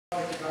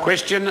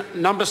Question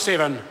number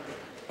 7,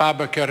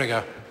 Barbara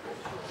Kuriger.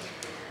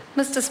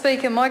 Mr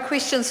Speaker, my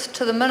question's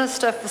to the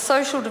Minister for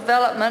Social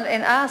Development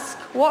and asks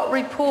what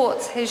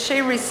reports has she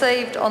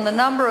received on the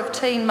number of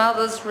teen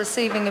mothers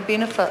receiving a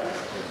benefit?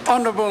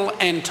 Honourable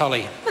Anne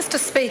Tully. Mr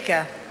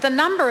Speaker, the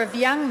number of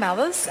young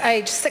mothers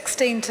aged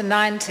 16 to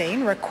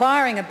 19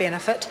 requiring a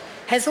benefit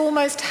has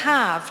almost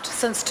halved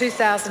since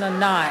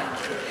 2009.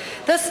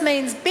 This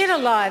means better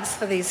lives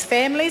for these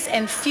families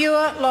and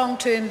fewer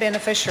long-term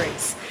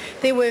beneficiaries.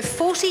 There were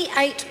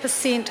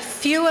 48%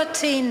 fewer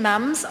teen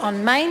mums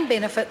on main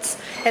benefits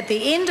at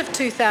the end of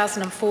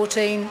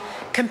 2014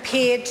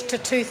 compared to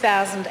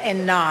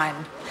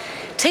 2009.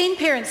 Teen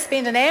parents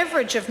spend an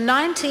average of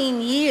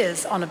 19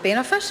 years on a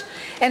benefit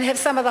and have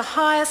some of the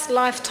highest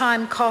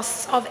lifetime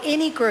costs of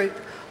any group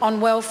on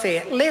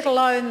welfare, let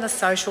alone the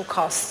social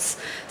costs.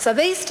 So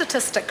these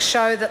statistics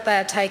show that they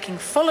are taking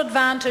full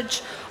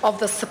advantage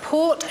of the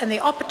support and the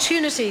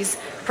opportunities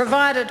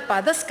provided by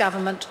this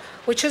government,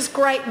 which is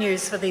great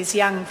news for these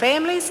young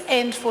families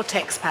and for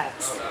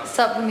taxpayers.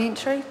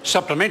 Supplementary.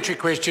 Supplementary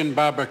question,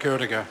 Barbara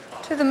Kuriger.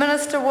 To the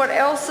Minister, what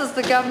else is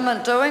the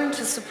government doing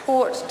to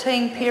support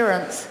teen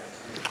parents?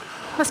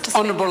 Mr Speaker.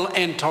 Honourable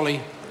Anne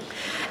Tully.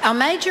 Our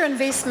major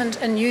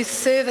investment in youth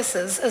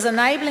services is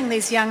enabling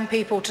these young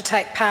people to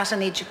take part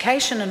in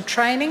education and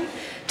training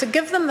to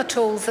give them the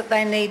tools that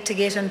they need to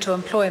get into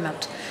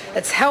employment.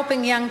 It's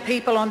helping young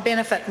people on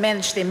benefit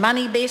manage their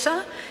money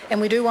better,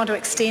 and we do want to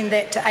extend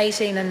that to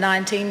 18 and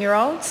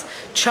 19-year-olds.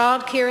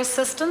 Childcare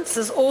assistance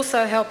is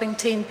also helping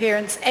teen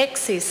parents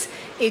access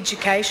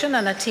education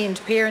and attend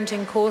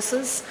parenting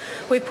courses.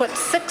 We put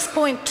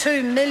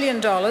 $6.2 million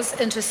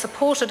into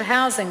supported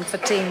housing for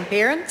teen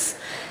parents,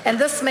 and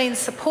this means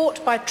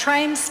support by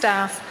trained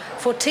staff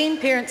for teen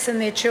parents and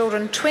their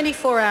children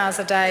 24 hours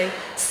a day,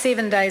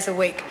 7 days a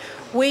week.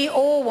 We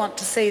all want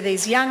to see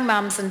these young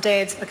mums and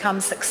dads become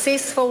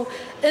successful,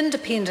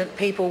 independent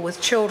people with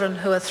children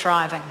who are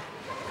thriving.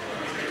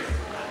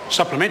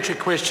 Supplementary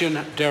question,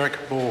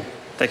 Derek Ball.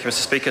 Thank you, Mr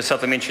Speaker.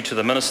 Supplementary to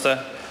the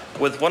Minister.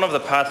 With one of the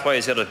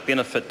pathways out of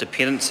benefit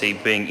dependency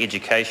being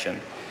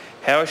education,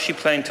 how is she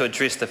planning to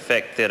address the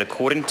fact that,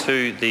 according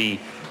to the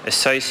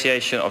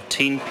Association of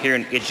Teen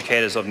Parent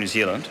Educators of New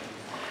Zealand,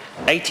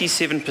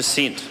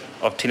 87%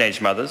 of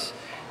teenage mothers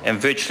and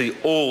virtually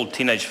all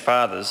teenage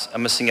fathers are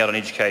missing out on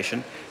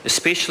education,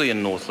 especially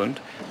in Northland,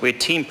 where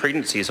teen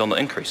pregnancy is on the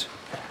increase?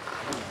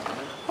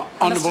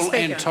 Honourable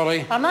Anne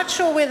Tully. I'm not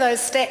sure where those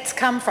stats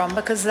come from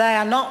because they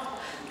are not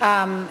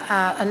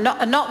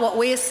what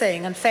we're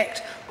seeing. In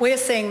fact, we're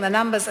seeing the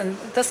numbers, and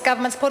this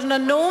government's put an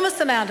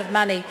enormous amount of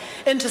money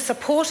into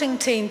supporting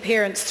teen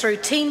parents through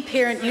teen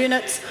parent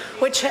units,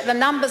 the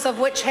numbers of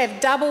which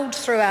have doubled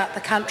throughout the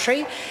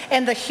country,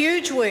 and the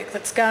huge work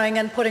that's going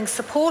in putting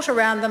support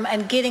around them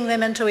and getting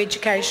them into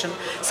education.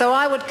 So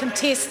I would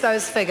contest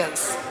those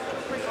figures.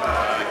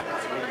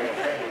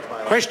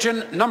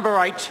 Question number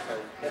 8,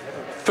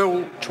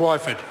 Phil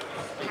Twyford.